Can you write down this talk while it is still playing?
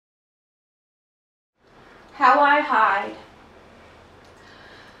How I hide.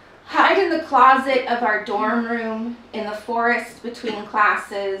 Hide in the closet of our dorm room, in the forest between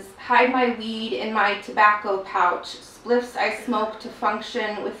classes, hide my weed in my tobacco pouch, spliffs I smoke to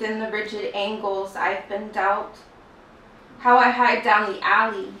function within the rigid angles I've been dealt. How I hide down the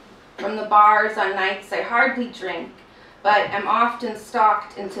alley, from the bars on nights I hardly drink, but am often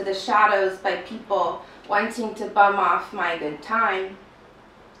stalked into the shadows by people wanting to bum off my good time.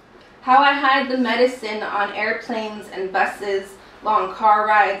 How I hide the medicine on airplanes and buses, long car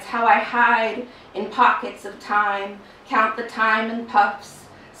rides, how I hide in pockets of time, count the time in puffs,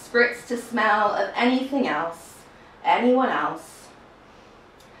 spritz to smell of anything else, anyone else.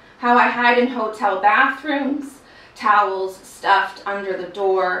 How I hide in hotel bathrooms, towels stuffed under the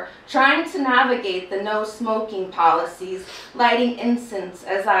door, trying to navigate the no smoking policies, lighting incense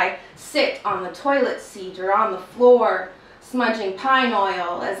as I sit on the toilet seat or on the floor, smudging pine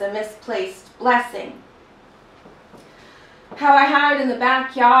oil as a misplaced blessing. How I hide in the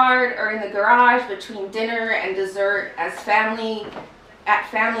backyard or in the garage between dinner and dessert at family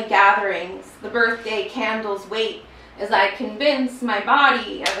gatherings, the birthday candles wait as I convince my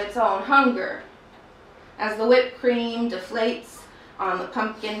body of its own hunger, as the whipped cream deflates on the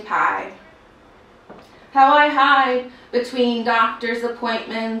pumpkin pie. How I hide between doctor's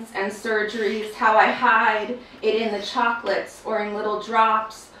appointments and surgeries, how I hide it in the chocolates or in little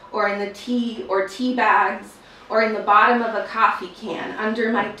drops or in the tea or tea bags or in the bottom of a coffee can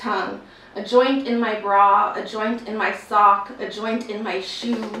under my tongue, a joint in my bra, a joint in my sock, a joint in my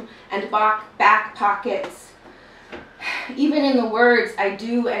shoe and back pockets. Even in the words I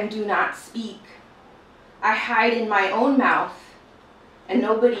do and do not speak, I hide in my own mouth and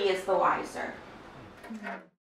nobody is the wiser.